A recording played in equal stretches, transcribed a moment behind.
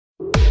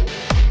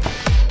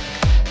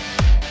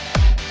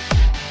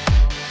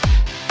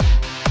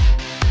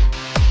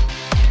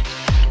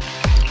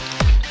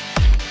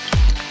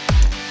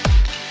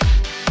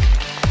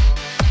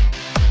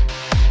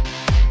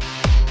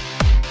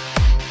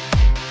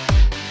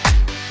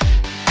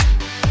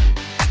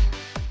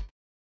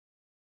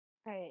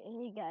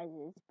guys,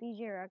 it's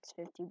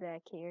BJRX50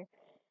 back here,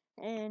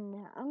 and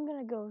I'm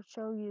gonna go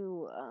show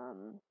you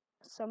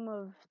some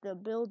of the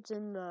builds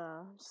in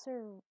the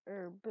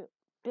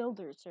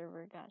builder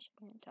server. Gosh,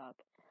 I can't talk.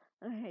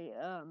 Okay,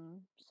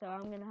 so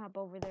I'm gonna hop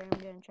over there. I'm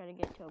gonna try to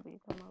get Toby to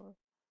come over.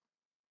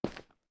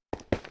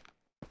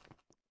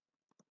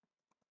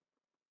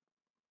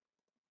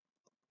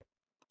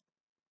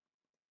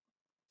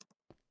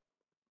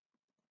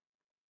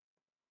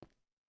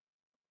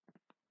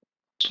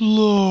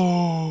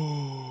 Slow.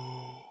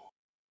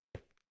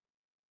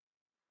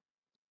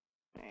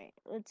 Alright,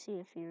 let's see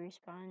if he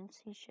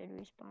responds. He should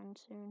respond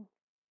soon.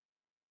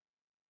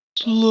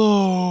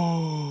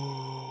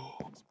 Slow.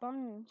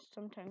 Spawn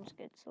sometimes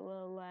gets a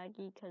little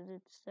laggy because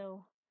it's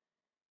so,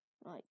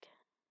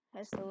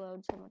 has to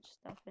load so much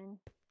stuff in.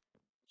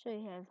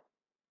 Should have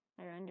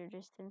my render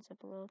distance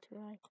up a little too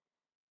high.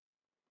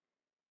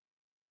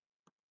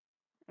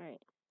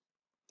 Alright.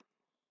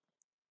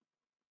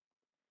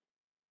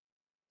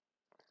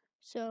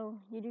 So,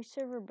 you do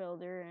server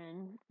builder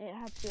and it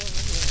has you over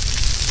here.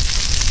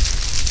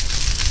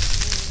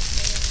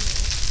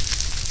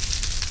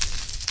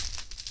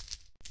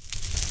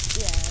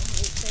 Yeah,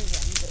 it says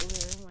I'm builder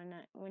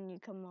when you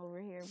come over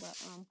here, but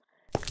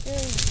this is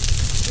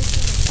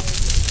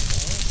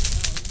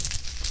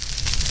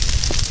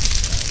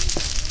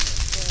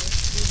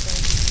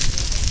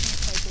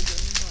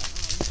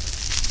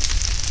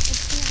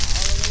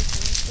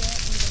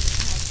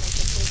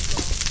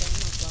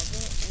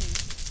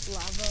a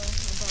lava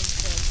above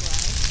the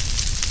glass,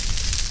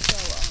 so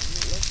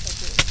it looks like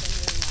it's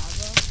under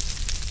lava,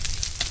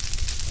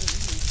 and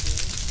he's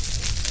here.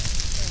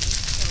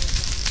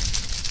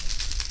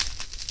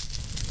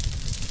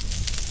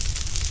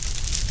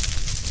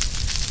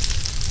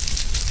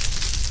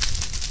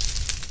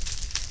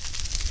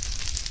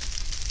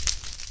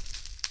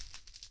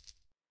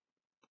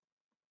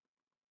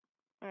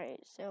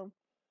 Alright, so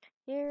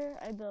here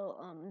I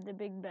built the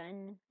Big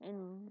Ben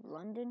in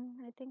London,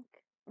 I think.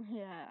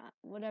 Yeah,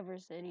 whatever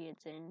city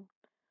it's in.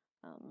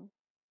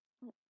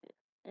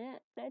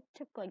 That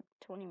took like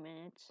 20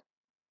 minutes.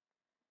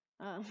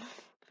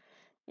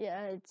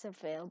 Yeah, it's a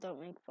fail.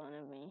 Don't make fun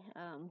of me.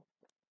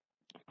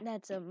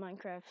 That's a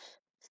Minecraft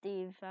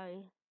Steve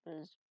I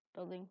was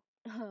building.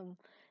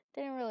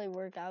 Didn't really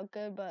work out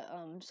good, but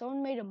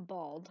someone made him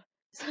bald.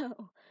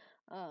 So,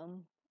 I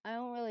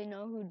don't really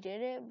know who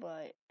did it,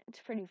 but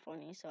it's pretty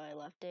funny, so I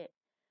left it.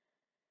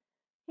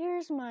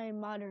 Here's my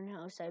modern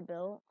house I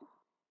built.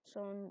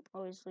 Someone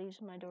always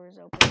leaves my doors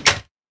open.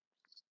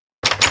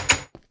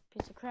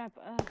 Piece of crap.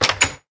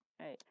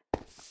 Alright.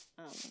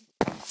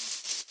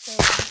 So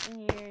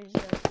in here is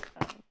just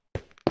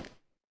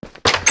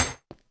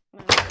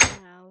my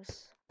modern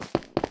house.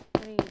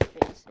 Pretty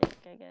basic,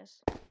 I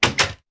guess.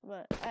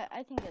 But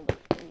I think it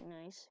looks pretty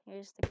nice.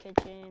 Here's the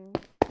kitchen.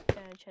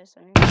 Got a chest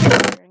under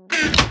here and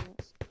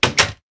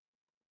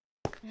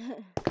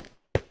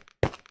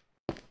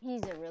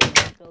He's a really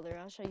good builder.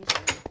 I'll show you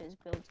some of his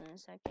builds in a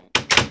second.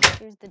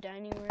 Here's the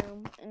dining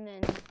room, and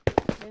then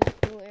there's a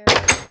cool area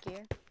back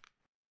here.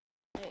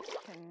 It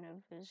kind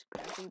of is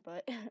crappy,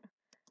 but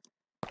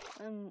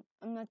I'm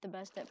not the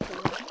best at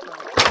pools, but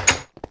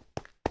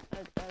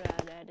I thought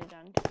I'd add it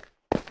on.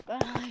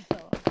 But I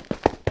fell off.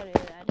 Thought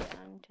I'd add it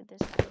on to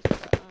this house.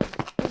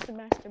 But here's the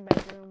master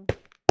bedroom.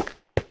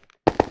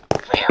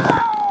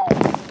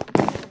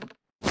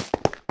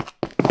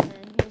 And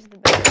then here's the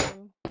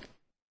bedroom.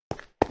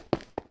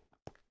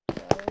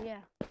 So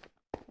yeah.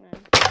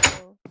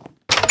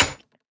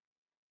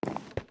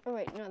 Oh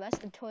wait, no, that's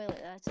the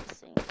toilet. That's the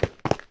sink.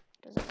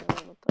 Doesn't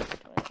really look like a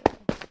toilet though.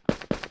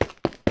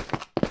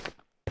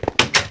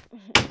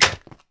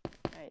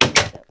 Alright,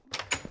 so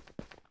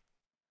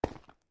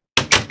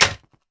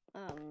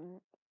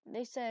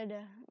they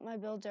said my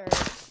builds are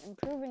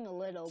improving a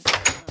little, but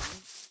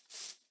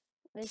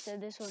they said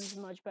this one's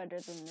much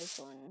better than this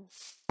one.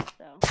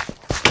 So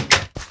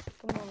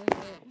come over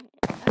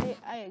here.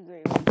 I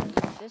agree with them.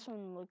 This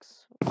one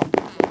looks like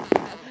crap.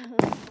 So,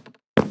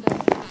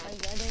 I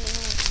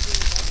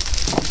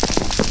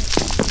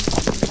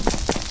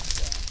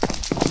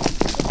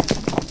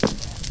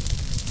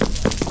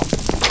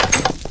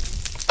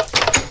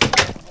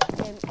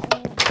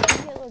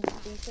didn't know what to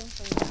do with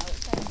from the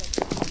outside, but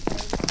the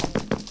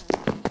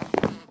inside,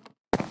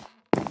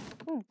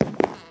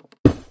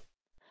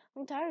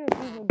 I'm tired of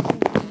people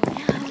breathing in my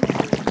house.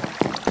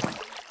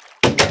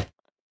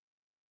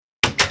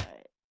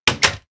 Alright.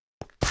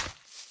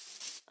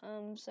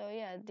 So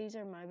yeah, these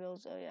are my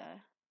builds. Oh yeah,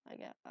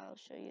 I'll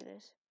show you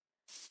this.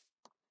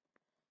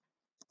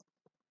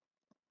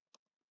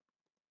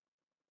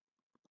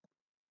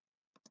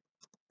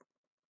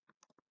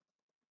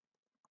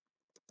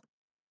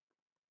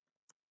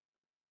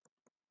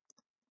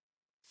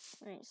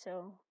 Right,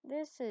 so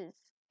this is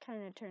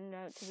kind of turned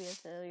out to be a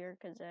failure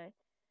because I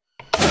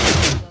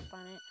gave up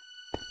on it.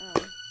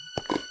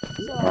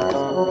 So I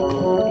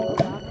was gonna make it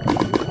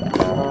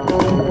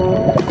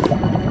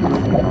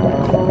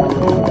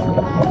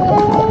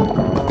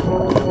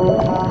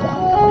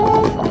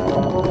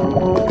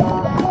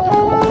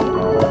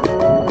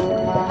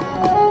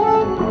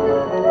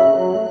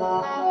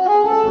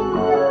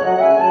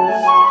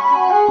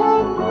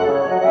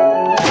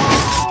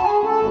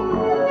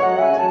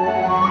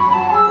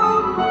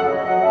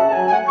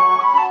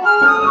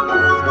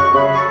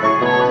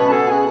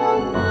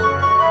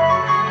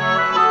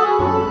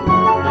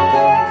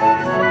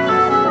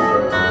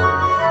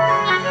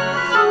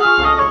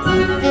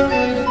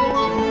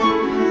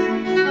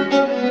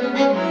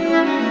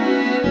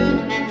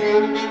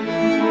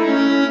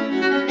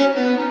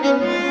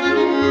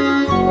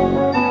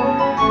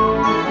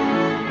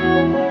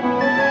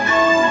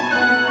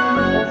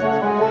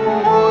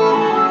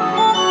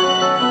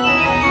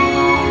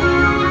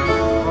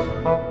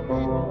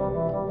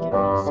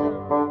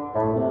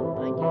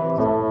ideas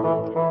that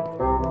I can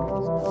improve.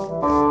 So.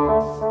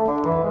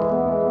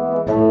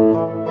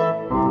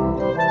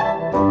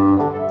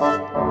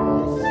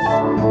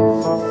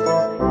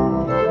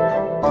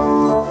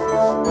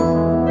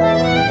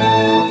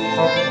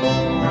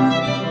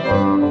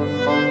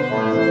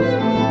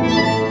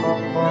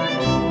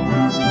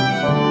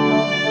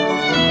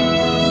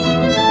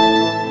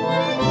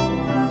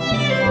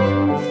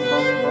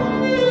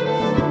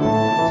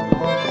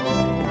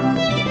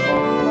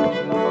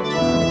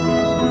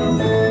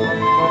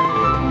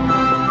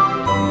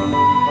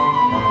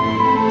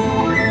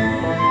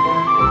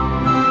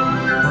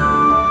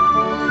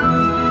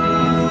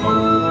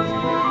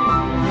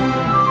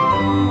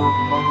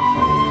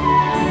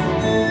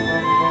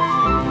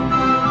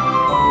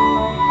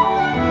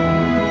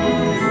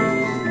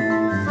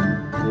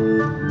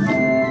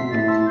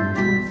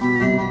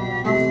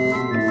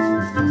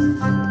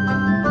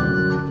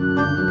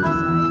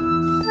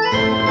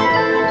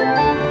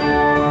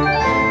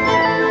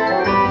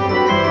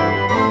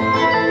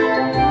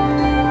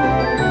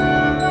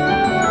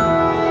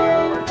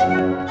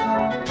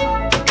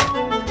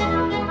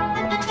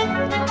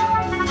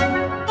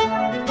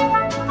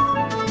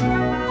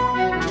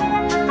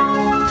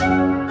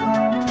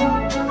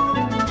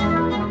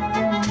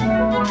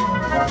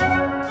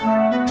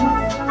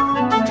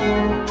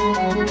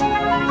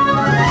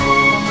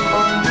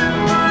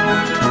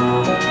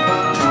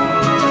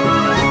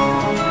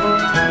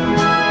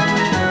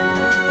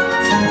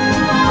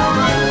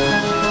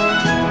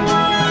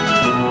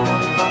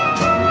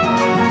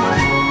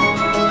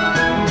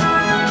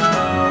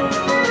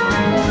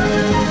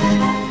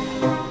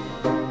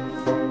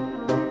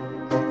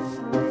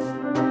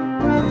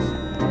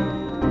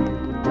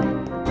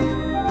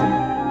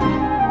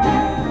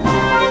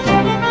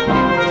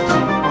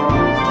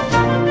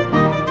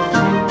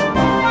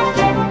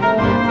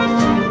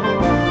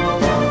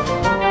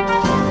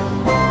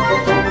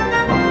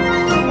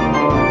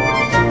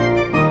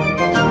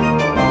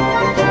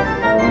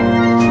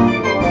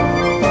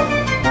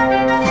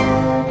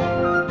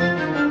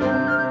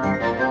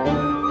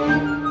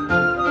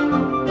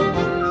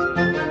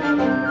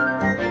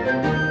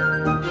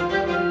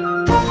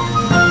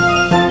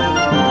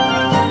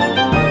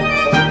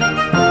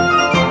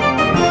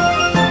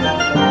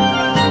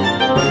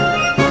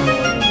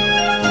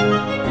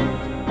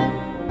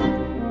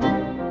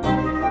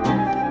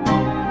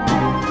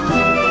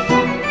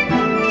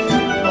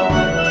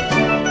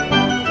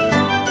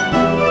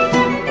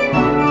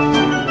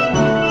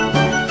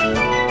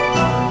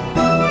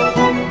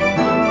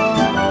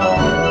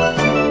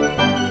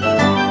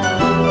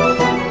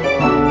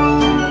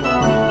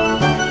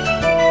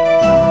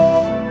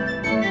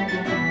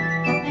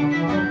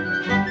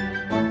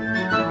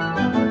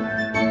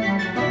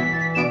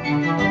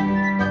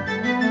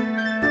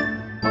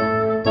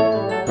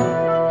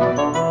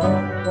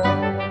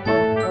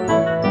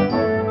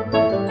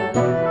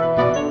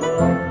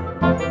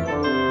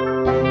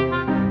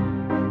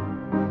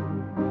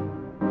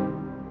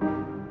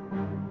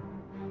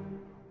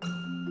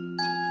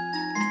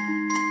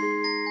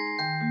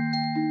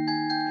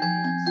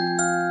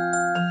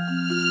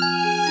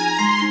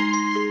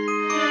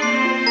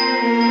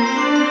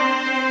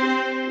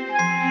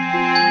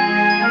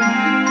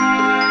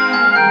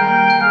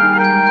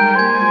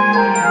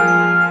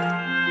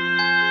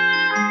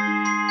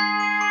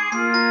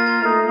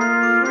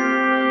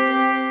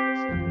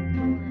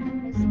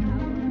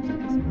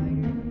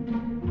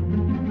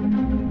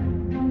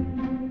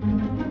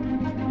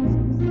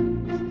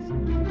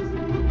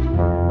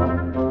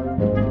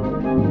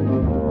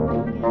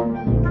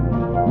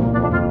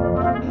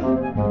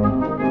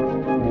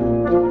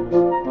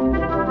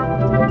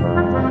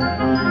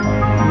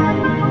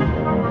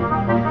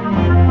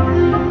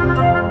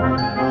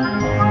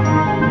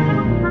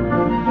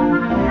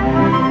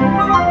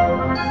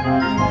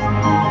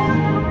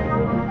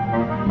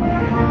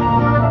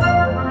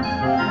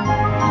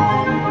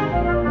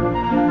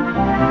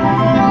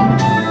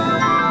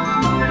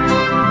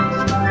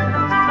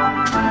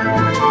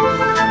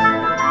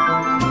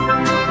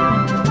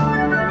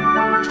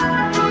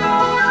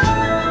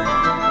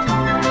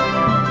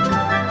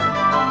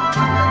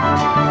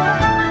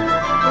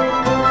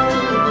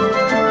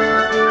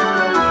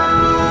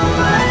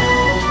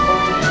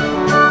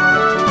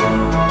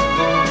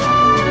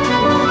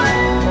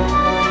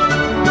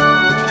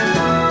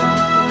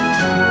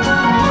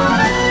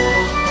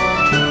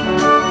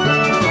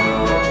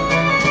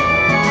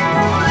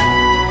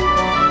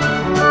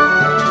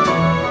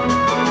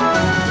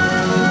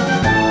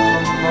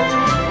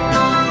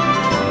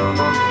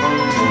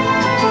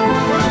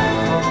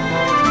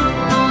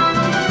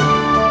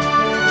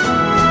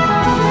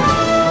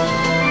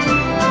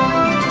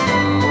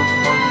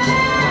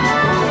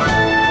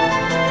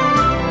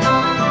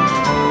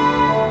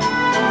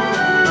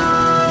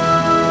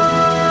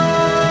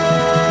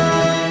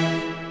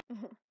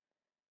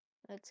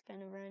 That's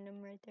kind of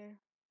random right there.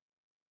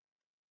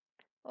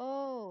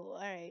 Oh,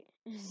 alright.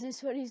 Is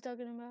this what he's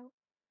talking about?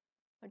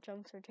 My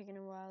chunks are taking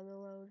a while to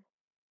load.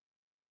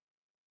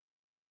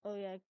 Oh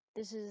yeah,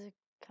 this is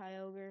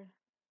Kyogre.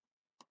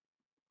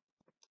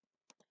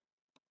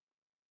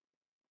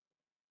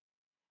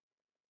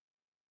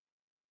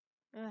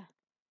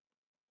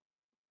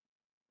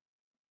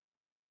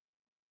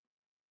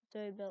 So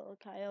he built a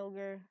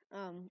Kyogre.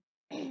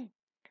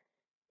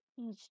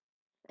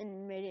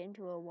 And made it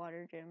into a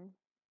water gym.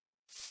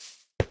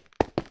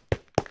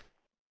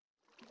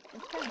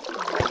 It's kind of cool.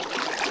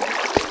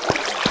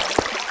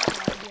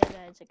 The idea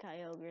that it's a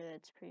Kyogre,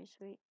 that's pretty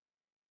sweet.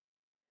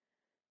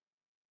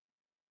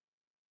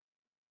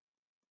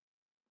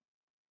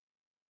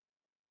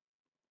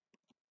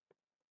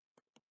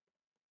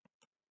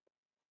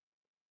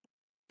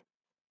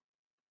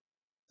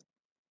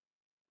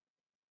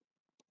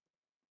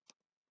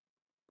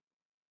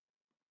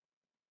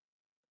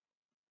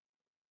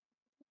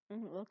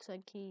 And it looks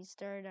like he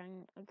started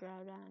on a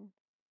Groudon.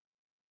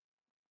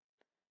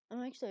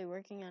 I'm actually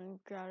working on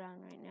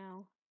Groudon right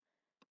now.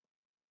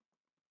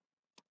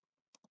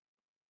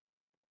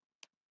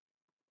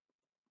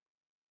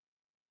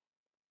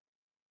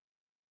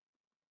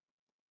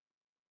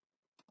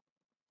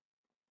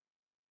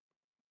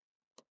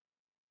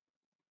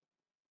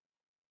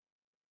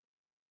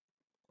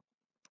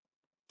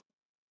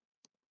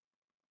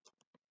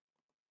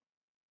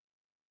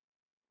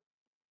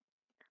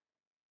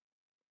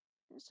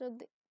 So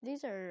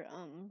these are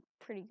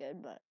pretty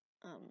good, but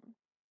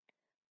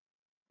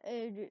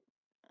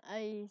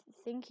I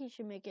think he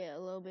should make it a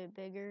little bit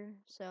bigger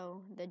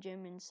so the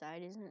gym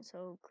inside isn't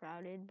so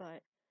crowded.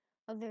 But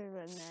other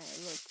than that,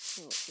 it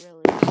looks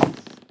really nice.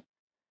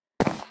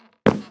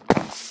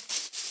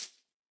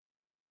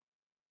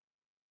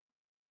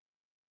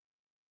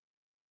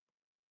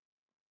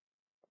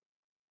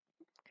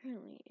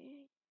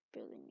 Currently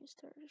building a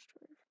Star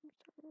Destroyer from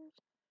Star Wars.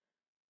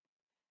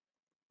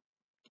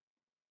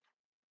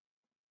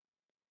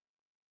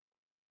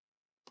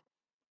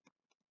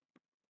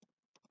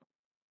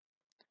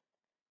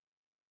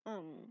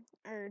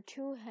 Our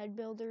two head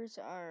builders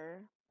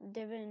are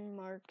Divin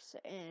Marks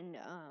and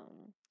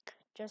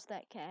Just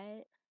That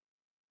Cat.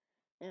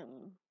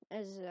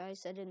 As I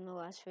said in the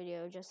last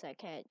video, Just That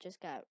Cat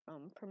just got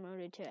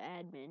promoted to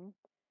admin.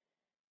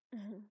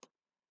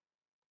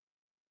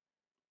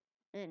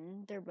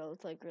 And they're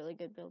both like really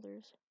good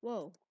builders.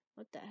 Whoa,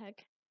 what the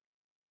heck?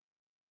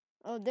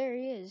 Oh, there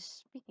he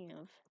is. Speaking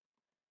of.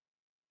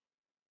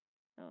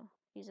 Oh,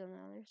 he's on the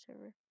other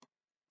server.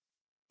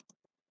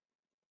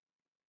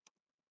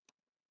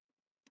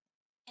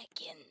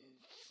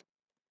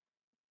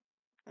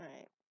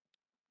 Alright.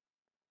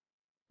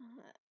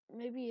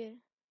 Maybe.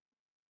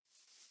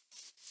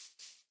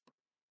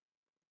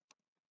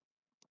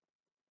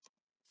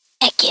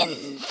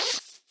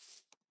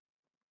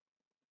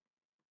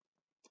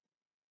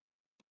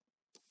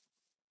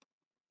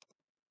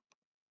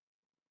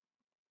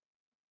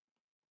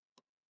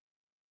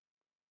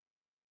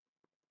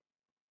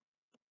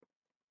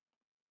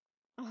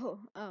 Oh,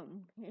 I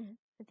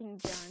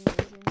think John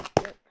is in.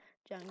 Yep,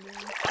 John Green.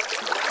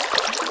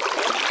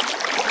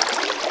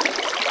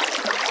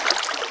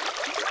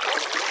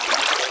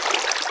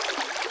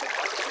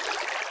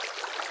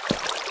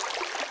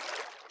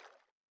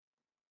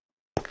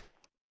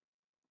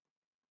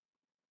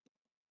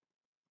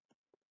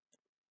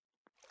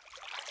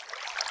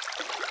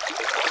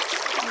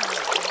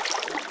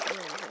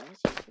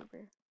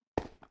 YouTuber.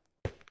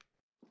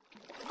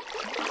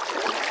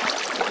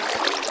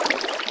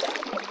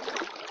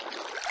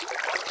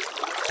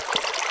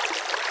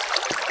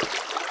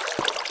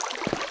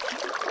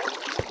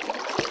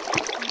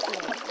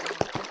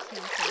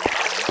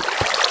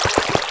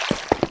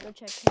 Go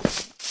check him out.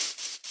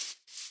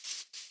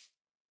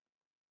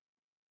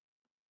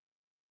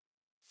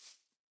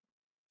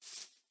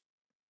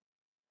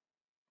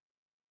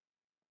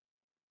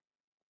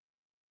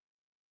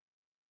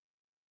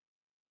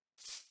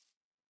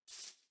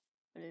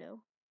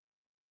 Hello.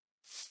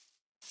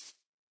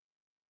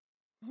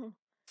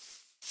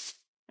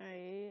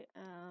 Alright,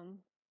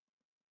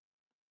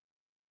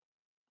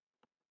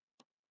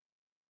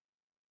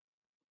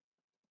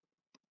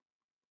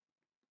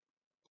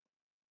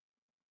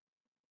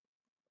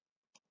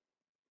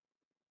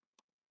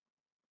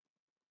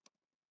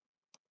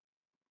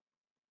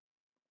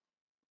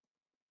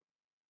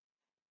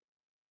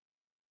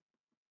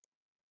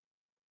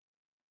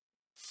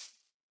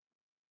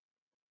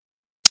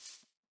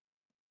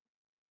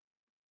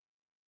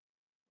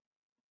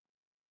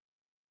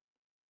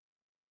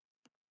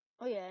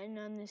 oh yeah, and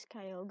on this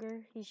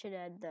Kyogre, he should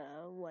add the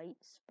white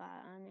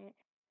spot on it.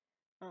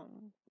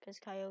 Because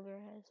Kyogre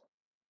has.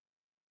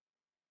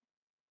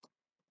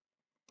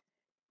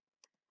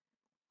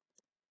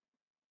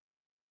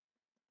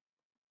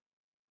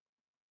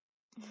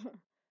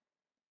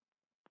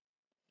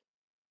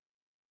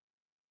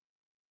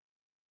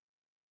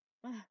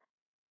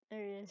 There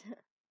he is.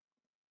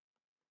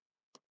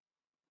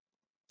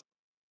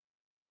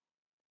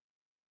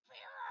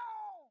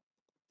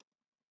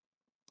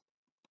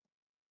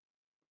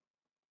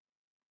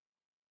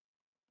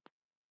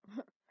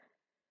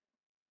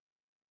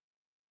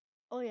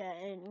 Oh yeah,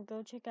 and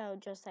go check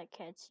out Just That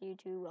Cat's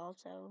YouTube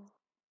also.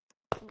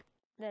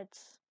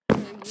 That's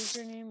her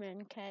username,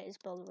 and cat is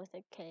spelled with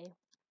a K.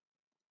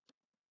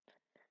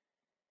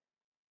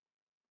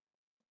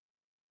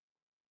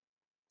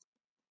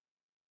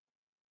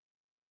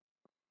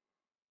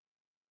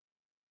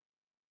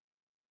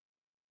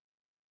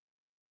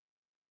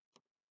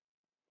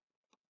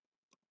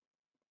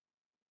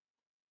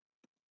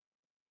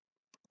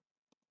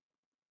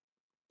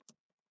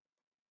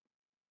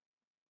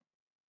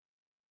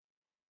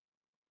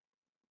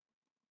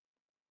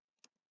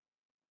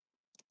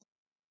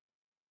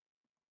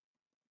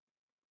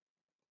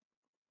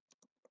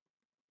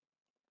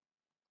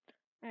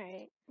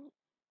 Alright.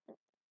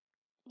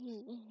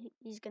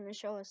 He's gonna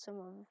show us some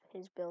of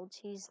his builds.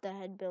 He's the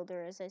head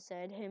builder, as I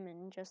said, him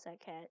and just that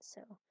cat,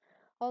 so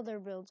all their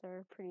builds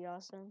are pretty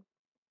awesome.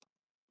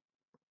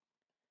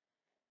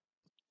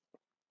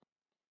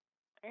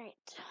 Alright,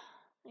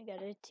 I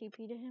got a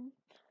TP to him,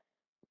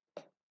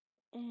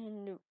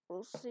 and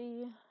we'll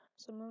see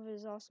some of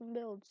his awesome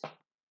builds.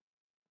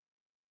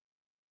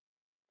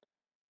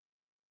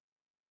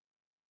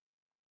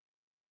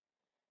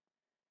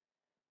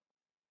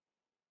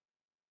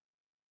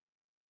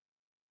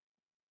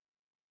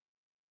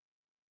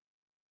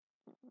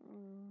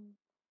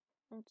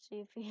 Let's see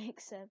if he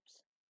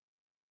accepts.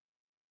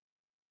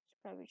 He's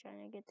probably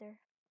trying to get there.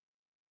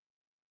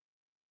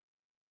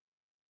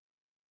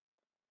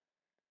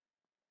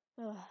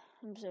 Ugh,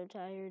 I'm so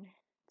tired.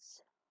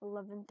 It's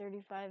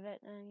 11:35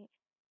 at night.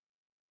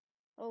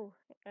 Oh,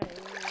 yeah.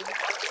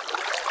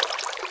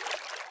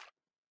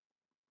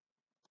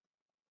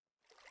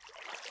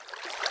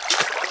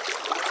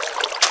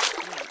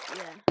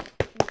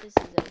 I think this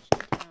is Ocean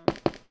Town.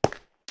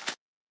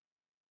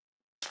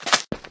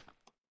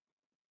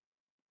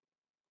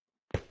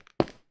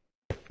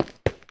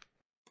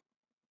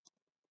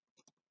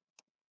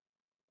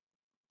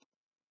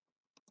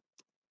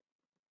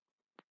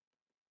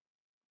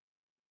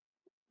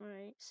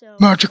 Alright, so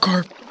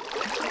Magikarp.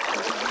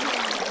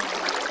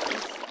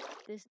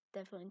 This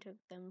definitely took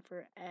them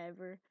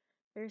forever.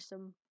 There's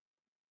some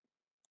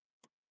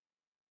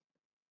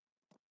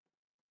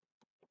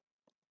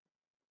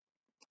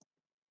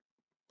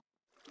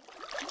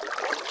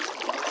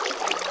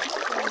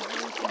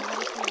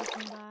you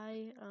can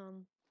buy.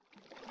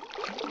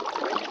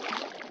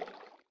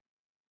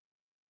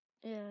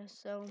 Yeah,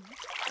 so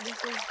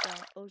this is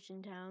the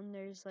Ocean Town.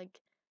 There's like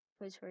a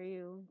place where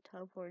you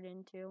teleport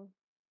into.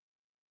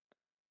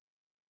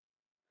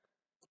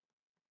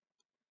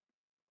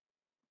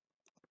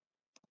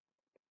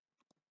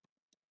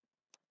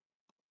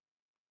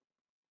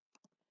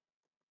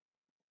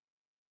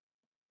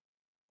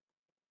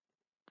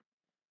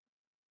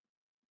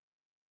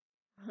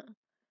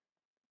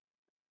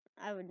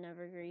 I would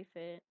never grief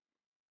it.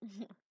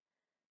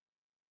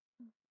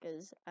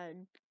 Because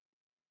I'd...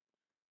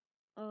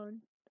 Oh...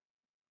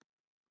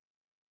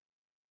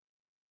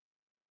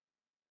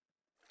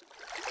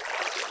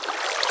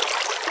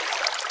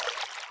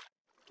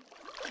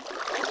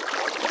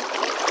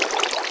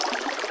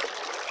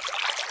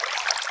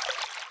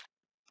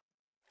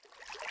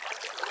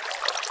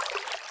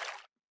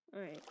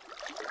 Alright.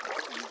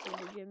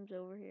 The gym's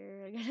over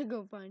here. I gotta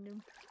go find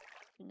him.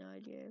 No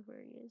idea where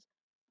he is.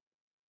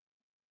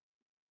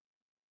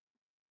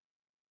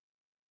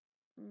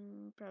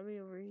 Probably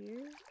over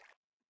here?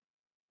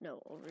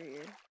 No, over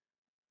here.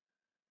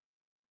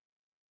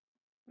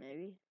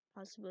 Maybe.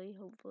 Possibly.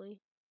 Hopefully.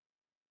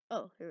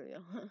 Oh, here we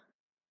go.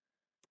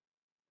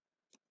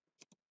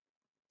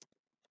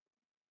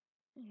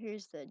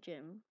 Here's the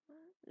gym.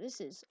 This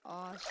is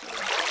awesome.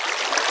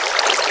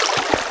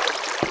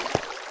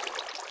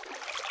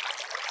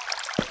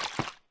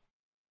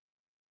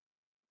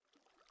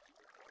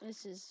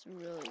 This is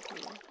really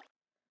cool.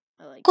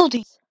 I like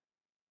this.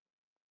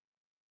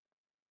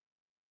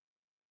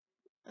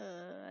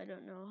 I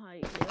don't know how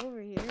you get over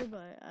here,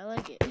 but I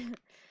like it.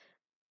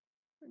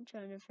 I'm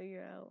trying to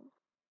figure out.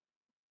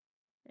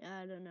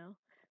 Yeah, I don't know.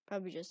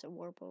 Probably just a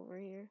warp over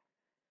here.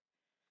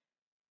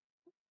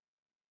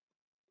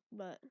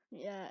 But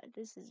yeah,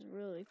 this is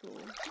really cool.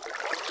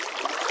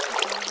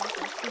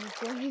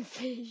 Floating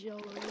fish all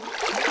over.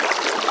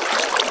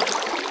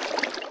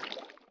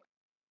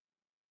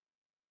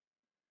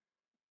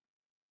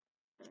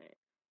 Alright.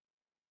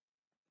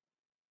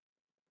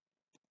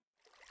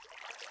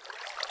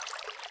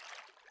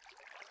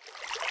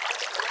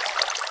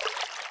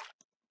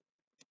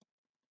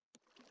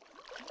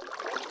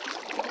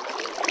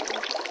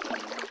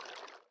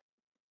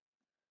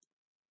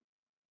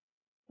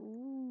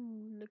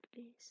 Ooh, look at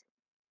this.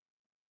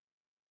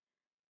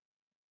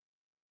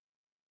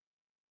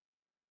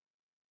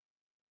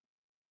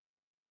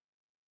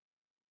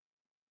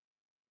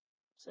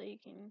 So you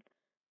can,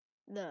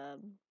 the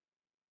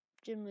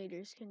gym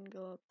leaders can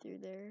go up through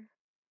there.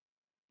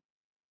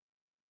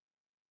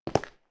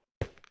 Oh,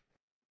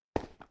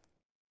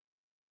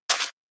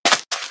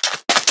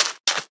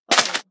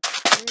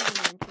 there is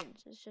an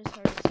entrance. It's just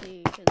hard to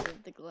see because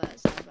of the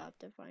glass I'm about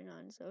to find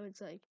on. So it's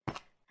like,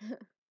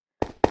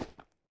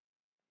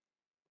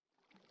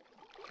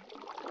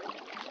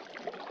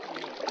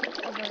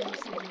 I've already never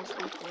seen this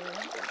before.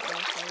 The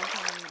fire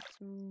tower, it's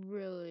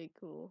really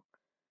cool.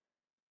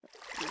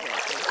 You guys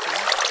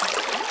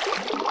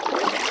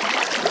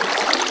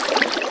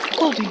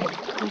Loading,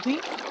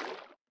 loading.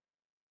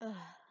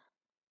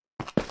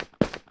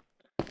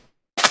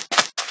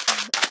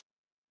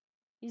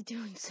 He's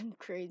doing some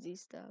crazy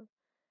stuff.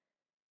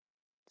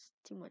 It's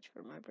too much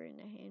for my brain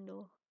to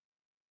handle.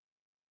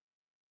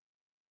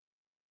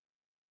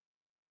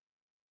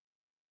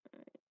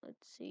 Alright,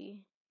 let's see.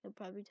 He'll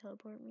probably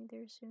teleport me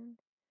there soon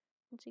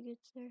once he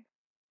gets there.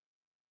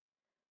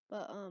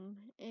 But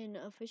in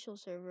official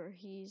server,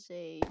 he's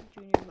a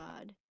junior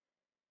mod.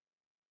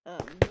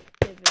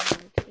 David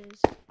Marks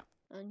is.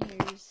 And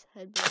here's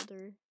head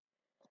builder.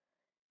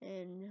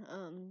 And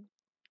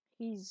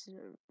he's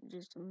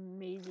just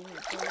amazing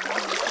at building.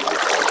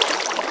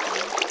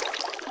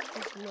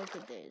 Just look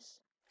at this.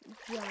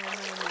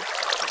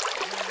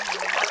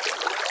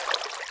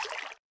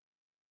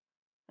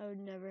 I would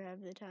never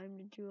have the time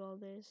to do all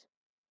this.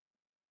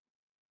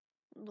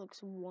 It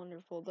looks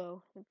wonderful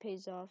though. It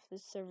pays off.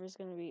 This server is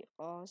gonna be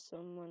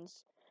awesome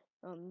once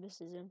this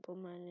is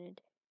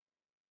implemented.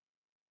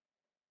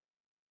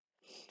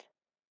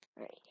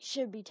 Alright, he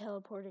should be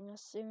teleporting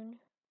us soon.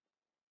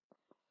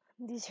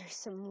 These are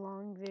some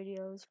long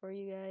videos for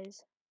you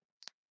guys.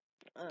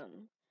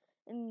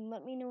 And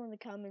let me know in the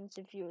comments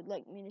if you would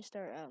like me to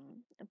start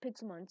a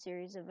Pixelmon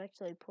series of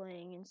actually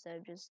playing instead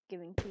of just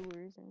giving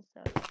tours and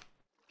stuff.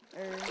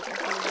 Or if you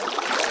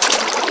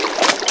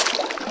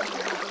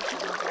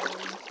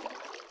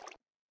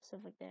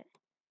stuff like that.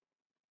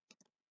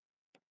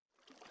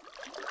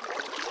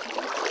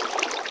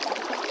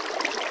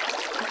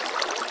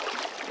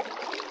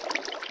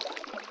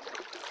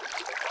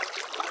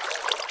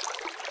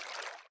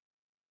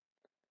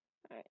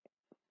 Alright.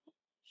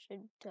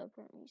 Should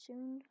teleport me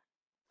soon.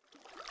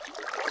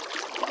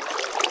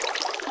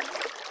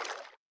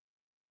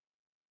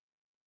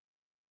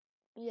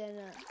 Yeah,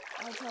 no,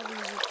 I'll probably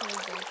record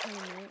the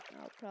tournament.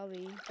 I'll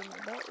probably get my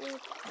butt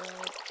whipped, but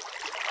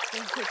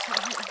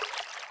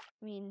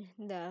I mean,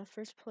 the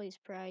first place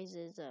prize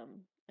is a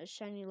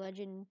shiny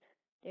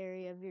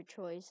legendary of your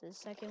choice. The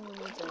second one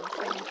is a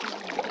shiny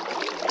Pokemon of your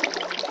choice,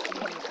 and the next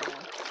one is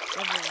a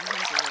level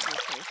 100 of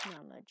your choice,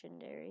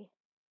 non-legendary.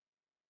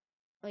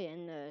 Oh yeah,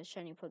 and the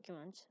shiny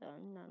Pokemon's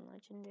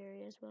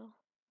non-legendary as well.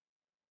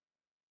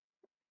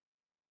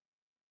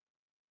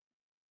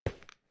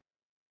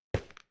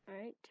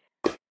 Alright.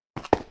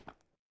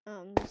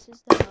 This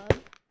is the hub.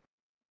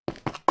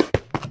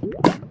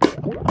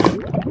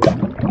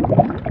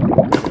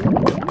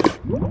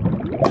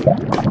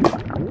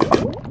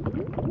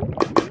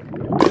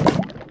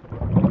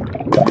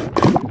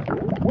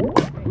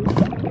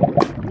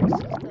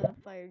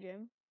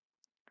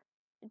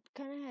 It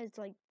kind of has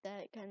like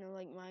that, kind of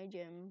like my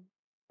gym,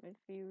 if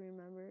you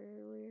remember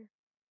earlier.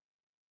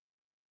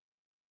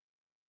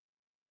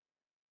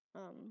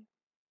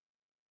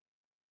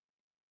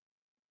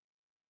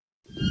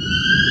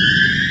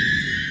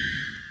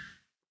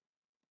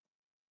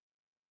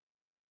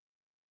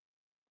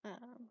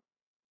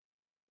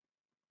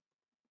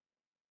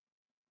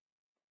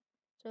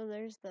 So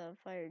there's the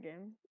fire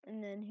gym,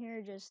 and then here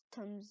are just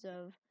tons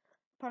of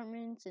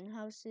apartments and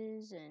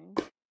houses and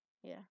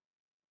yeah,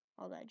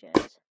 all that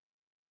jazz.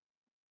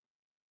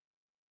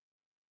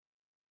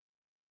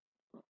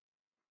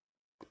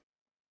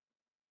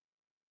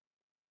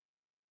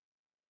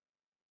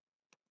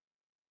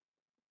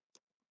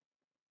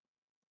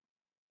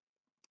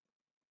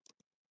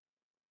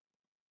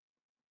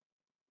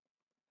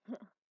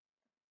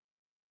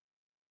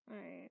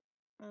 Alright,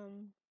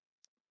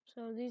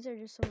 so these are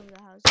just some of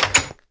the houses.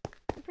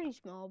 They're pretty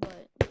small,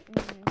 but I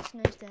mean, it's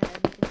nice to have.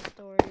 You can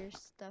store your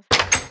stuff in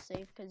a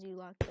safe because you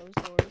lock those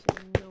doors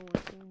and no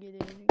one can get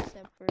in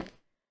except for the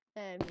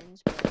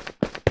admins. But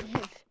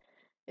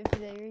if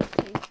they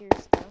take your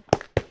stuff,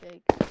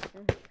 like,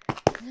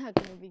 it's not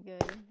gonna be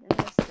good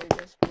unless they're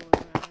just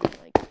fooling around.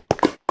 Like,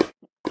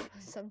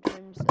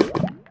 sometimes I'm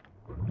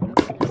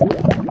gonna start to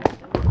break them.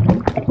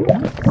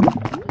 Sometimes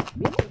just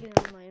be taken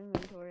out of my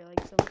inventory,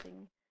 like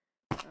something,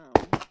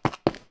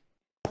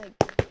 like,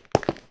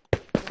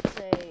 let's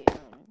say,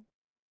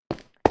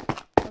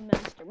 a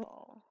master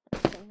ball or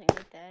something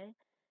like that,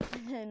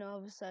 and then all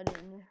of a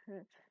sudden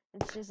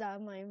it's just out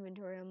of my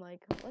inventory. I'm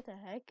like, what the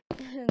heck?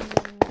 And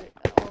then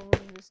all of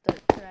them just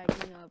start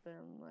cracking up, and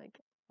I'm like,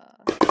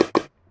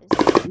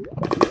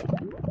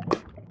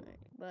 Alright,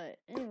 but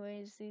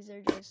anyways, these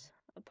are just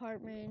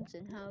apartments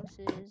and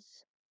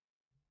houses,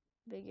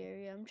 big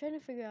area. I'm trying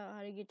to figure out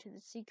how to get to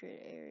the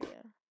secret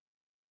area.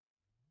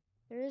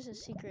 There is a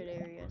secret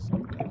area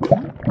somewhere,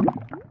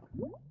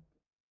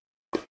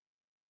 but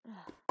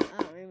I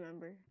don't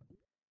remember.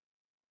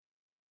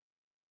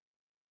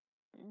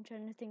 I'm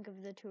trying to think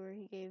of the tour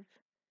he gave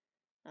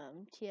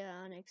Tia,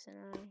 Onyx, and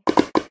I.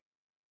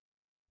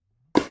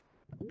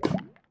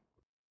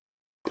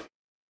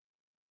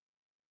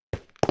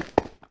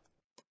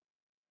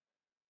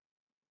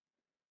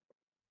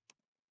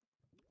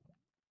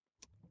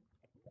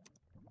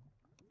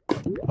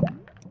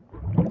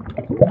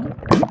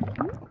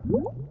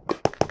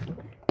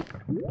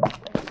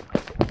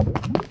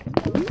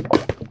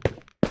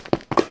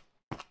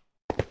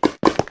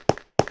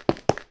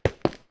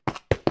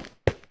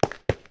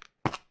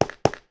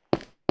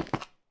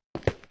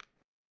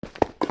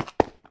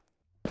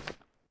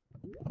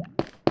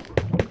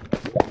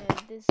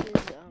 This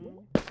is you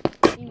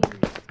can use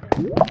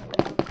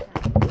lava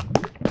power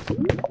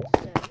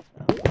instead of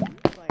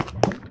fire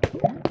power.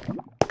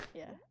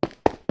 Yeah.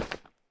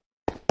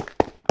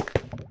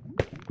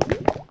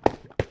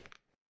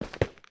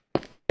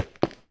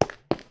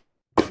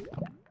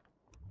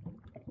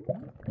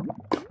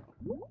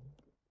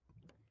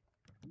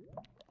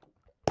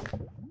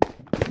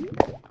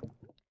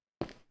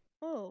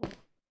 Oh,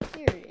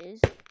 here it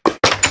is.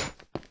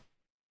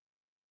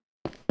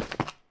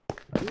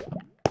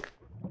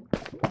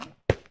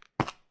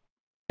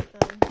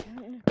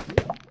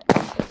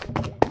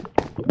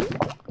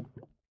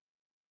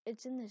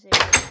 It's in this area,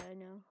 I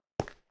know.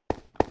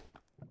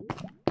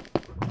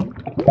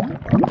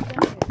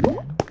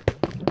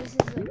 This is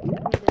like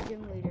where the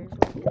gym leaders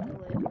will get to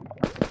live.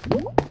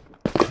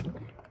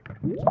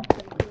 Which is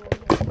pretty cool.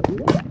 But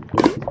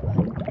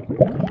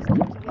anyways,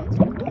 thank you guys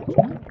for watching,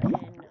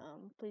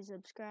 and please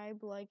subscribe,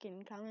 like,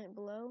 and comment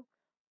below.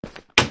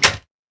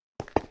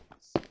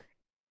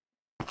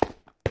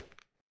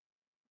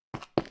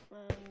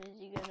 Is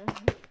he gonna?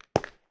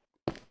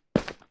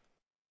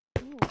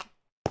 Ooh.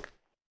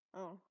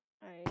 Oh,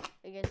 alright.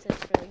 I guess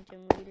that's for like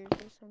gym leaders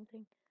or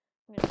something.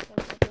 I'm gonna set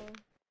that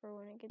for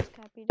when it gets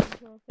copied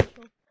into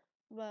official.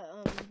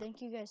 But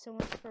thank you guys so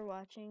much for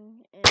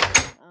watching, and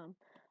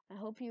I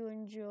hope you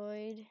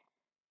enjoyed.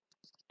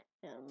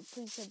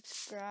 Please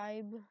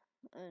subscribe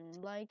and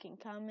like and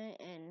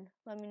comment, and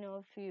let me know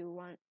if you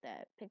want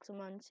that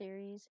Pixelmon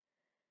series,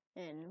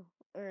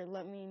 or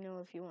let me know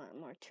if you want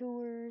more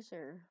tours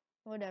or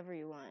whatever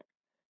you want.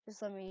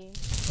 Just let me, or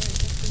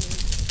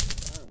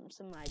just give me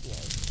some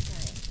ideas.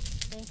 Alright,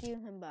 thank you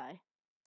and bye.